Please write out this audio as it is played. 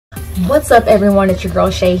What's up everyone, it's your girl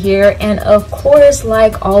Shay here, and of course,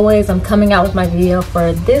 like always, I'm coming out with my video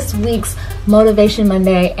for this week's Motivation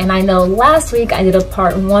Monday. And I know last week I did a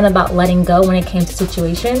part 1 about letting go when it came to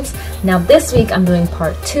situations. Now this week I'm doing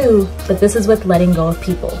part 2, but this is with letting go of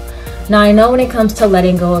people. Now I know when it comes to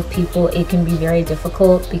letting go of people, it can be very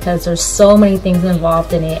difficult because there's so many things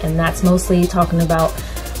involved in it, and that's mostly talking about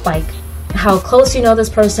like how close you know this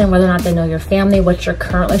person, whether or not they know your family, what's your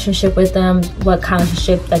current relationship with them, what kind of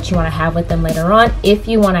relationship that you want to have with them later on, if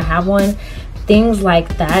you want to have one, things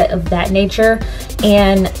like that, of that nature.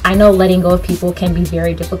 And I know letting go of people can be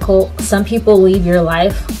very difficult. Some people leave your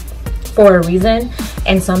life for a reason,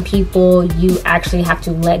 and some people you actually have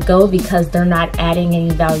to let go because they're not adding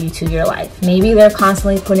any value to your life. Maybe they're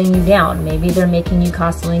constantly putting you down, maybe they're making you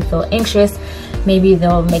constantly feel anxious, maybe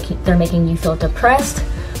they're making you feel depressed.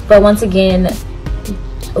 But once again,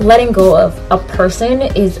 letting go of a person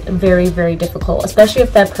is very, very difficult, especially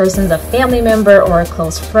if that person's a family member or a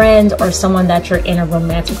close friend or someone that you're in a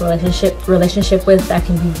romantic relationship with. That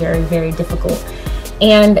can be very, very difficult.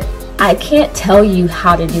 And I can't tell you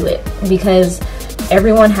how to do it because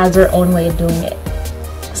everyone has their own way of doing it.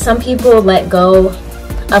 Some people let go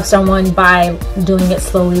of someone by doing it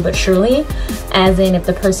slowly but surely, as in if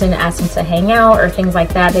the person asks them to hang out or things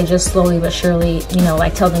like that, they just slowly but surely, you know,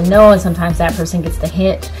 like tell them no, and sometimes that person gets the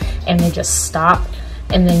hint and they just stop,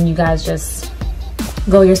 and then you guys just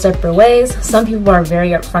go your separate ways. Some people are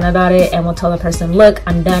very upfront about it and will tell the person, look,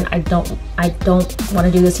 I'm done, I don't want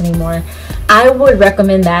to do this anymore. I would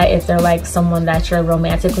recommend that if they're like someone that you're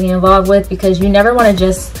romantically involved with, because you never want to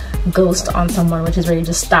just ghost on someone, which is where you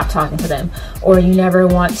just stop talking to them, or you never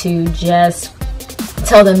want to just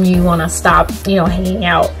tell them you want to stop, you know, hanging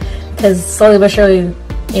out, because slowly but surely,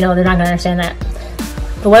 you know, they're not going to understand that.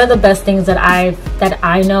 But one of the best things that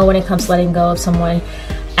I know when it comes to letting go of someone,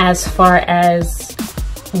 as far as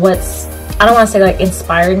what's, I don't want to say like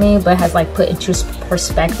inspired me, but has like put into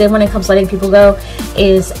perspective when it comes to letting people go,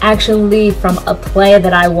 is actually from a play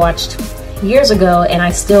that I watched years ago, and I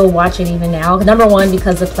still watch it even now. Number one,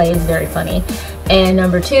 because the play is very funny, and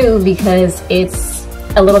number two, because it's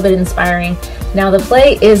a little bit inspiring. Now the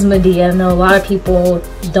play is Medea. I know a lot of people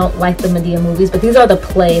don't like the Medea movies, but these are the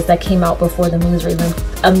plays that came out before the movies were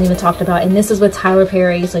even talked about, and this is with Tyler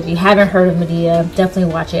Perry. So if you haven't heard of Medea,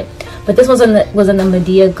 definitely watch it. But this was in the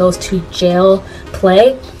Medea Goes to Jail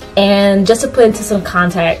play, and just to put into some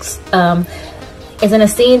context, is in a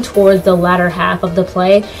scene towards the latter half of the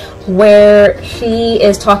play where she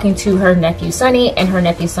is talking to her nephew Sonny, and her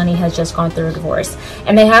nephew Sonny has just gone through a divorce,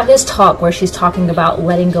 and they have this talk where she's talking about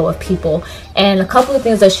letting go of people. And a couple of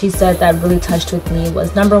things that she said that really touched with me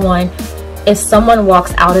was, number one, if someone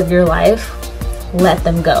walks out of your life, let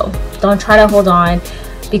them go. Don't try to hold on,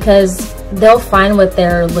 because they'll find what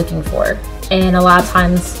they're looking for, and a lot of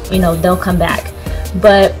times, you know, they'll come back.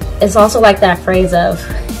 But it's also like that phrase of,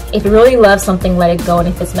 if you really love something, let it go, and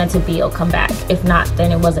if it's meant to be, it'll come back. If not,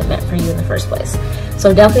 then it wasn't meant for you in the first place.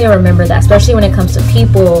 So definitely remember that, especially when it comes to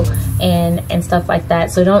people and stuff like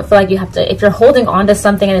that. So don't feel like you have to, if you're holding on to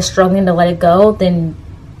something and is struggling to let it go, then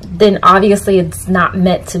obviously it's not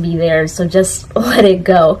meant to be there. So just let it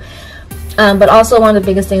go. But also one of the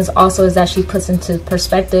biggest things also is that she puts into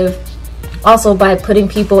perspective also by putting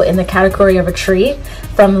people in the category of a tree,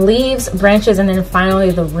 from leaves, branches, and then finally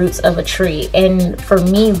the roots of a tree. And for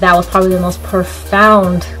me, that was probably the most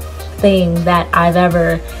profound thing that I've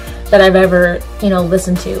ever you know,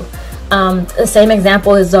 listened to. The same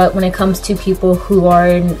example is when it comes to people who are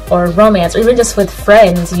in or romance, or even just with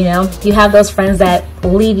friends. You know, you have those friends that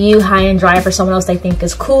leave you high and dry for someone else they think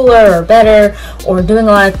is cooler or better or doing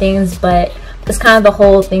a lot of things, but it's kind of the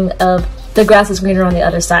whole thing of the grass is greener on the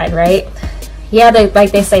other side, right? Yeah,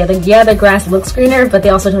 like they say, yeah, the grass looks greener, but they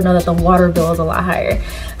also don't know that the water bill is a lot higher.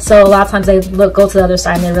 So a lot of times they go to the other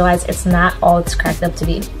side and they realize it's not all it's cracked up to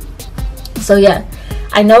be. So yeah,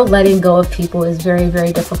 I know letting go of people is very,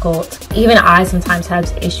 very difficult. Even I sometimes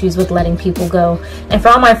have issues with letting people go. And for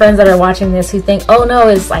all my friends that are watching this who think, oh no,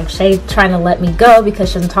 it's like Shay trying to let me go because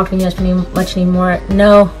she doesn't talk to me much anymore.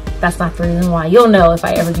 No, that's not the reason why. You'll know if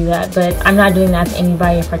I ever do that, but I'm not doing that to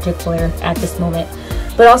anybody in particular at this moment.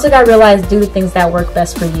 But also gotta realize, do the things that work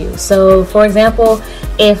best for you. So for example,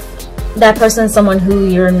 if that person is someone who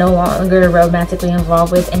you're no longer romantically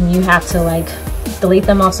involved with and you have to like delete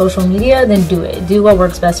them off social media, then do it. Do what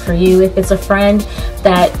works best for you. If it's a friend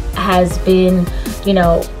that has been, you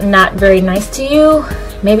know, not very nice to you,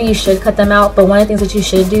 maybe you should cut them out. But one of the things that you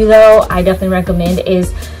should do though, I definitely recommend,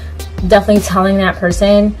 is definitely telling that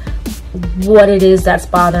person what it is that's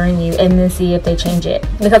bothering you, and then see if they change it.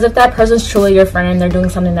 Because if that person's truly your friend and they're doing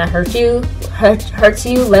something that hurts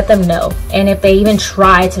you, let them know. And if they even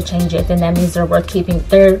try to change it, then that means they're worth keeping.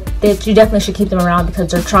 That you definitely should keep them around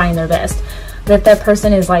because they're trying their best. But if that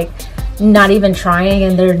person is like not even trying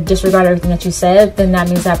and they're disregarding everything that you said, then that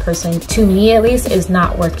means that person, to me at least, is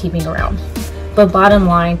not worth keeping around. But bottom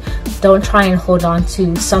line, don't try and hold on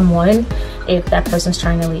to someone if that person's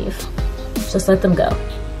trying to leave. Just let them go,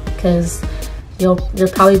 because you're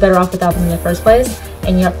probably better off without them in the first place,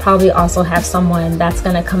 and you'll probably also have someone that's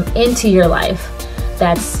going to come into your life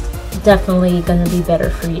that's definitely going to be better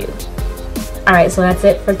for you. Alright, so that's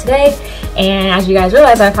it for today, and as you guys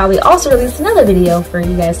realize, I probably also released another video for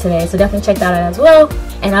you guys today, so definitely check that out as well.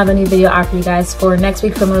 And I have a new video out for you guys for next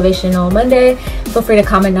week for Motivational Monday. Feel free to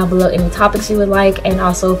comment down below any topics you would like, and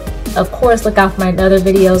also, of course, look out for my other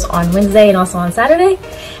videos on Wednesday and also on Saturday.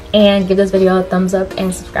 And give this video a thumbs up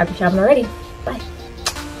and subscribe if you haven't already.